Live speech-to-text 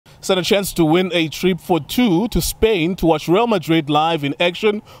stand a chance to win a trip for 2 to Spain to watch Real Madrid live in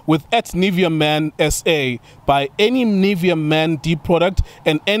action with @Nivea Man SA. Buy any Nivea Man D product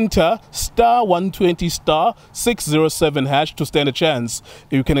and enter *120 *607 hash to stand a chance.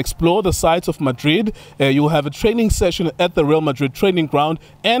 You can explore the sights of Madrid. You will have a training session at the Real Madrid training ground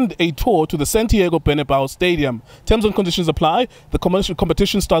and a tour to the Santiago Bernabeu Stadium. Terms and conditions apply. The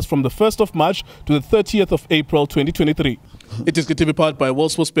competition starts from the 1st of March to the 30th of April 2023. It is to be powered by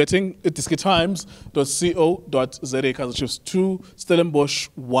World Sports Betting. It is times.co.za. Kaizer Chiefs 2, Stellenbosch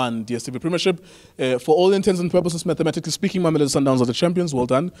 1. DStv Premiership. For all intents and purposes, mathematically speaking, Mamelodi Sundowns are the champions. Well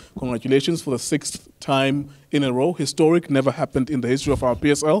done. Congratulations for the 6th time in a row. Historic, never happened in the history of our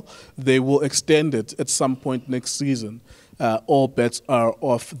PSL. They will extend it at some point next season. All bets are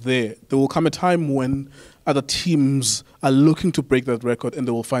off there. There will come a time when other teams are looking to break that record, and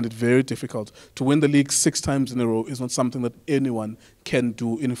they will find it very difficult. To win the league 6 times in a row is not something that anyone can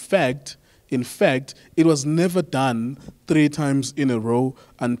do. In fact, it was never done 3 times in a row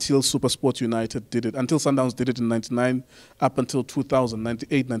until SuperSport United did it. Until Sundowns did it in 99, up until 2000,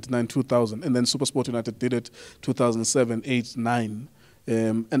 98, 99, 2000. And then SuperSport United did it 2007, 8, 9.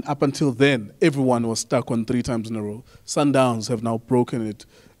 And up until then, everyone was stuck on 3 times in a row. Sundowns have now broken it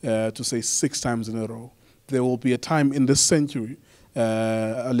to say 6 times in a row. There will be a time in this century,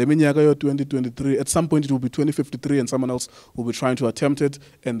 2023, at some point it will be 2053 and someone else will be trying to attempt it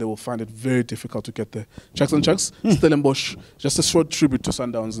and they will find it very difficult to get there. Chucks and Chucks, Stellenbosch, just a short tribute to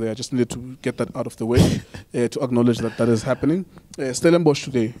Sundowns there. I just needed to get that out of the way to acknowledge that that is happening. Stellenbosch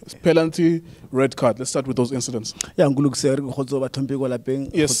today, penalty, red card. Let's start with those incidents. Yes,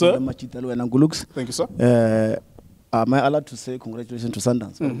 sir. Thank you, sir. Am I allowed to say congratulations to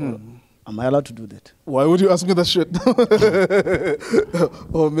Sundowns? Am I allowed to do that? Why would you ask me that shit?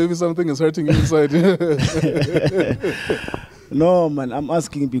 Or maybe something is hurting you inside. No, man, I'm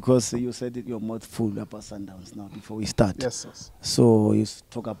asking because you said it, your mouth full about Sundowns now before we start. Yes, yes. So you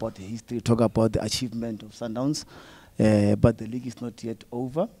talk about the history, talk about the achievement of Sundowns. But the league is not yet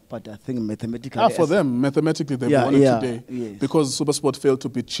over. But I think mathematically... for them, mathematically, they won it today. Yes. Because SuperSport failed to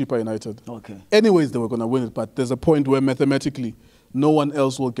beat Chippa United. Okay. Anyways, they were going to win it. But there's a point where mathematically, no one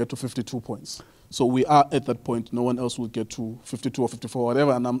else will get to 52 points. So we are at that point. No one else will get to 52 or 54,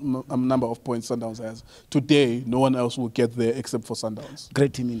 whatever number of points Sundowns has. Today, no one else will get there except for Sundowns.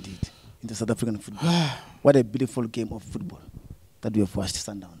 Great team indeed in the South African football. What a beautiful game of football that we have watched,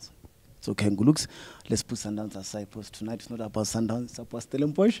 Sundowns. So, Kenguluks, let's put Sundowns aside because tonight it's not about Sundowns, it's about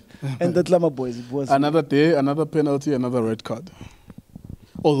Stellenbosch and the Glamour Boys. It was another day, another penalty, another red card.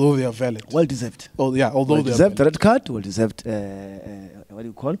 Although they are valid. Well deserved. Oh, yeah, although well they deserved are valid. red card, well deserved, what do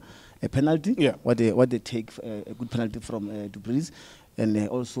you call, a penalty. Yeah. What they take, a good penalty from Dupreez. And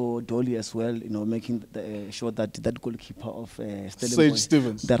also Dolly as well, you know, making sure that that goalkeeper of Stellenbosch, Sage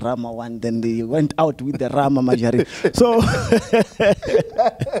Stevens, the Rama one, then they went out with the Rama Majari. So,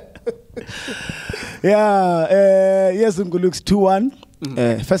 yeah, yes, Nguluk's 2-1.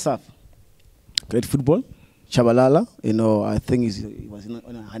 First half, great football. Chabalala, you know, I think he was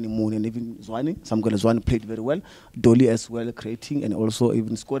on a honeymoon, and even Zwane, Zwane played very well. Dolly as well, creating and also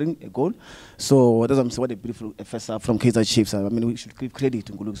even scoring a goal. So that's what a beautiful first half from Kaizer Chiefs. I mean, we should give credit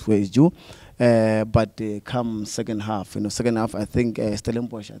to Nguluk's where it's due. But come second half, you know, I think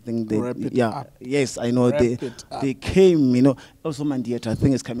Stellenbosch, I think they, yes, I know they came, you know. Also Mendieta, I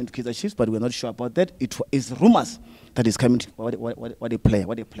think is coming to Kaizer Chiefs, but we're not sure about that. It is rumors that is coming to what they play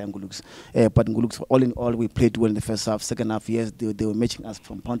Nguluk's. But Nguluk's, all in all, we played well in the first half. Second half, yes, they were matching us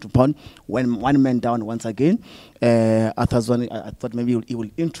from pound to pound. When one man down once again, I thought maybe he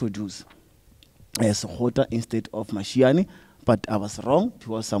will introduce Sohota instead of Mashiane, but I was wrong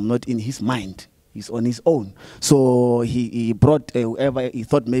because I'm not in his mind. He's on his own. So he brought whoever he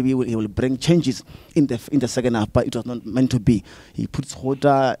thought maybe he will bring changes in the second half, but it was not meant to be. He put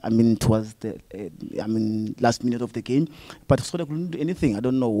Sohota, I mean, towards the last minute of the game, but Sohota couldn't do anything. I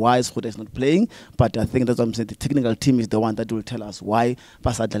don't know why Sohota is not playing, but I think that's what I'm saying. The technical team is the one that will tell us why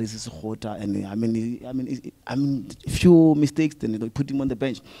Pasadali is Sohota, and I mean, few mistakes, then you put him on the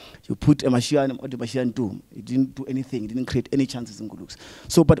bench. You put Mashiane, what did Mashiane do? He didn't do anything. He didn't create any chances in Nguluk's.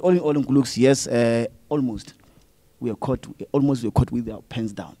 So, but all in all, in Nguluk's, yes. Almost we were caught with our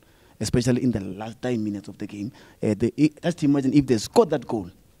pens down, especially in the last 9 minutes of the game. Just imagine if they scored that goal,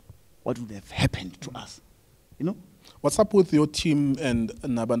 what would have happened to us? You know? What's up with your team and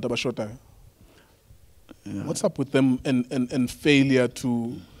Nabanta Bashota? What's up with them and failure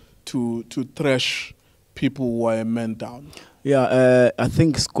to thrash people who are a man down? Yeah, I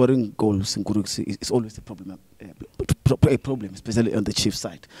think scoring goals in Nguluk's is always a problem, especially on the Chiefs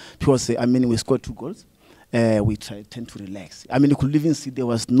side. Because, I mean, we scored 2 goals. we tend to relax. I mean, you could even see there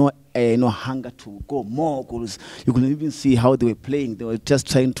was no hunger to go more goals. You could even see how they were playing. They were just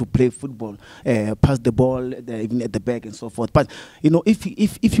trying to play football, pass the ball, even at the back and so forth. But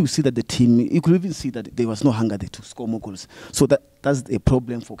if you see that the team, you could even see that there was no hunger there to score more goals. So that's a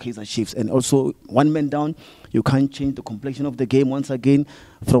problem for Kaizer Chiefs. And also, one man down, you can't change the complexion of the game once again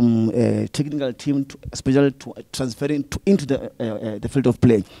from technical team, especially to transferring into the field of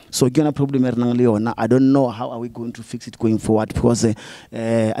play. So again, a problem. I don't know how are we going to fix it going forward, because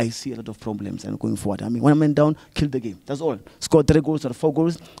I see a lot of problems and going forward. I mean, one man down, kill the game. That's all. Score 3 goals or 4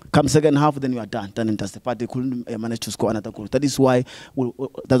 goals. Come second half, then you are done. Done and dusted. But they couldn't manage to score another goal. That is why that's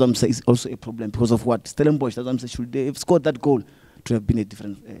what I'm saying. It's also a problem because of what Stellenbosch. That's what I'm saying. Should they have scored that goal to have been a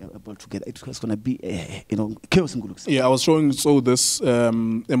different ball together? It was going to be chaos in Gulux. Yeah, I was showing this a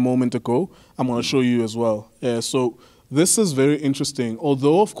moment ago. I'm going to show you as well. So this is very interesting.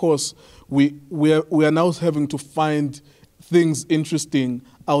 Although, of course, we are now having to find things interesting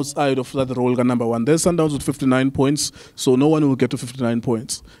outside of that role number one. There's Sundowns with 59 points, so no one will get to 59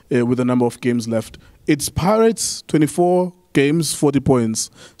 points with the number of games left. It's Pirates, 24 games, 40 points.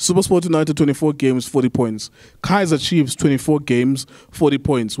 SuperSport United, 24 games, 40 points. Kaizer Chiefs, 24 games, 40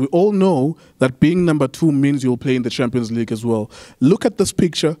 points. We all know that being number 2 means you'll play in the Champions League as well. Look at this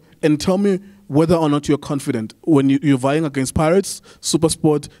picture and tell me whether or not you're confident when you're vying against Pirates,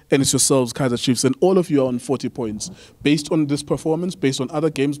 SuperSport, and it's yourselves, Kaizer Chiefs, and all of you are on 40 points. Based on this performance, based on other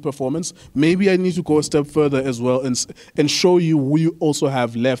games' performance, maybe I need to go a step further as well and show you who you also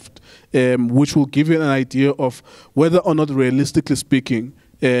have left, which will give you an idea of whether or not, realistically speaking,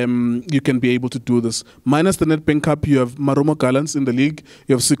 you can be able to do this. Minus the Nedbank Cup, you have Marumo Gallants in the league,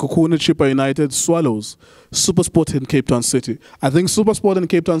 you have Sekhukhune, Chippa United, Swallows, SuperSport and Cape Town City. I think SuperSport and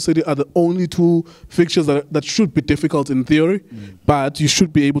Cape Town City are the only 2 fixtures that should be difficult in theory, but you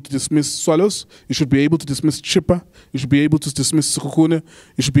should be able to dismiss Swallows, you should be able to dismiss Chippa, you should be able to dismiss Sekhukhune,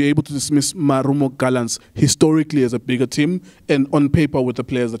 you should be able to dismiss Marumo Gallants historically as a bigger team and on paper with the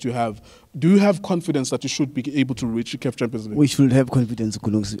players that you have. Do you have confidence that you should be able to reach the CAF Champions League? We should have confidence,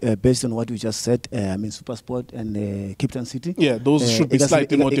 based on what you just said. I mean, SuperSport and Cape Town City. Yeah, those should be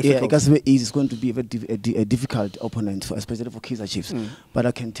slightly more difficult. It's going to be a difficult opponent, especially for Kaizer Chiefs. But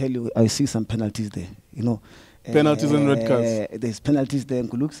I can tell you, I see some penalties there. Penalties and red cards. There's penalties there in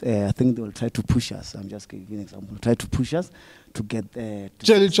Gulux. I think they will try to push us. I'm just giving an example. Try to push us to get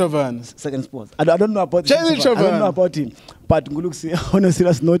Jelly Chavan. Second spot. I don't know about Jelly Chavan. I don't know about him. But Gulux, on a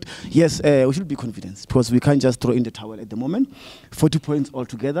serious note, yes, we should be confident because we can't just throw in the towel at the moment. 40 points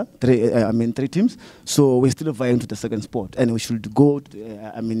altogether. 3 teams. So we're still vying to the second spot, and we should go to,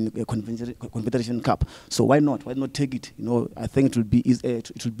 a Confederation Cup. So why not? Why not take it? I think it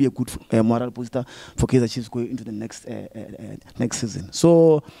will be a good moral booster for Kaizer Chiefs going into the next season.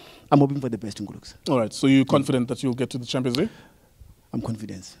 So I'm hoping for the best in Gulux. All right. So you're confident that you'll get to the Champions League? I'm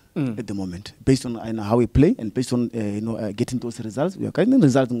confident at the moment, based on how we play and based on getting those results. We are getting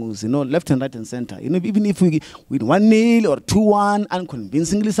results, left and right and center. Even if we win 1-0 or 2-1,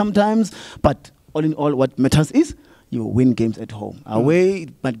 unconvincingly sometimes, but all in all, what matters is you win games at home. Away,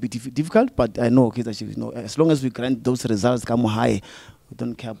 it might be difficult, but I know as long as we grant those results come high, we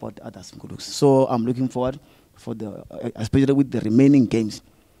don't care about others. So I'm looking forward for especially with the remaining games.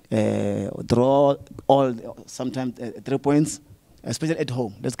 Draw sometimes 3 points. Especially at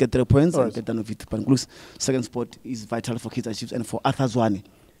home. Let's get 3 points and get done with it. But second spot is vital for Kaizer Chiefs and for Arthur Zwane.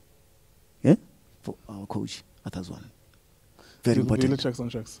 Yeah? For our coach, Arthur Zwane. Very important. Checks on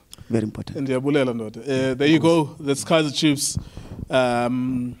checks. Very important. There you go. That's Kaizer Chiefs.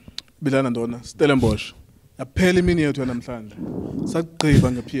 Bilana Ndona. Stellenbosch. Aphela imini yethu namhlanje.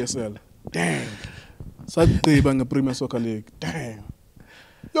 Sagqiba nge-PSL. Damn. Sagqiba nge-Premier Soccer League. Damn.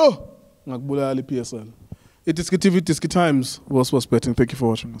 Yo! Ngakubulala i-PSL. It is TV Times. Was betting. Thank you for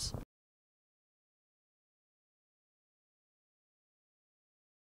watching us.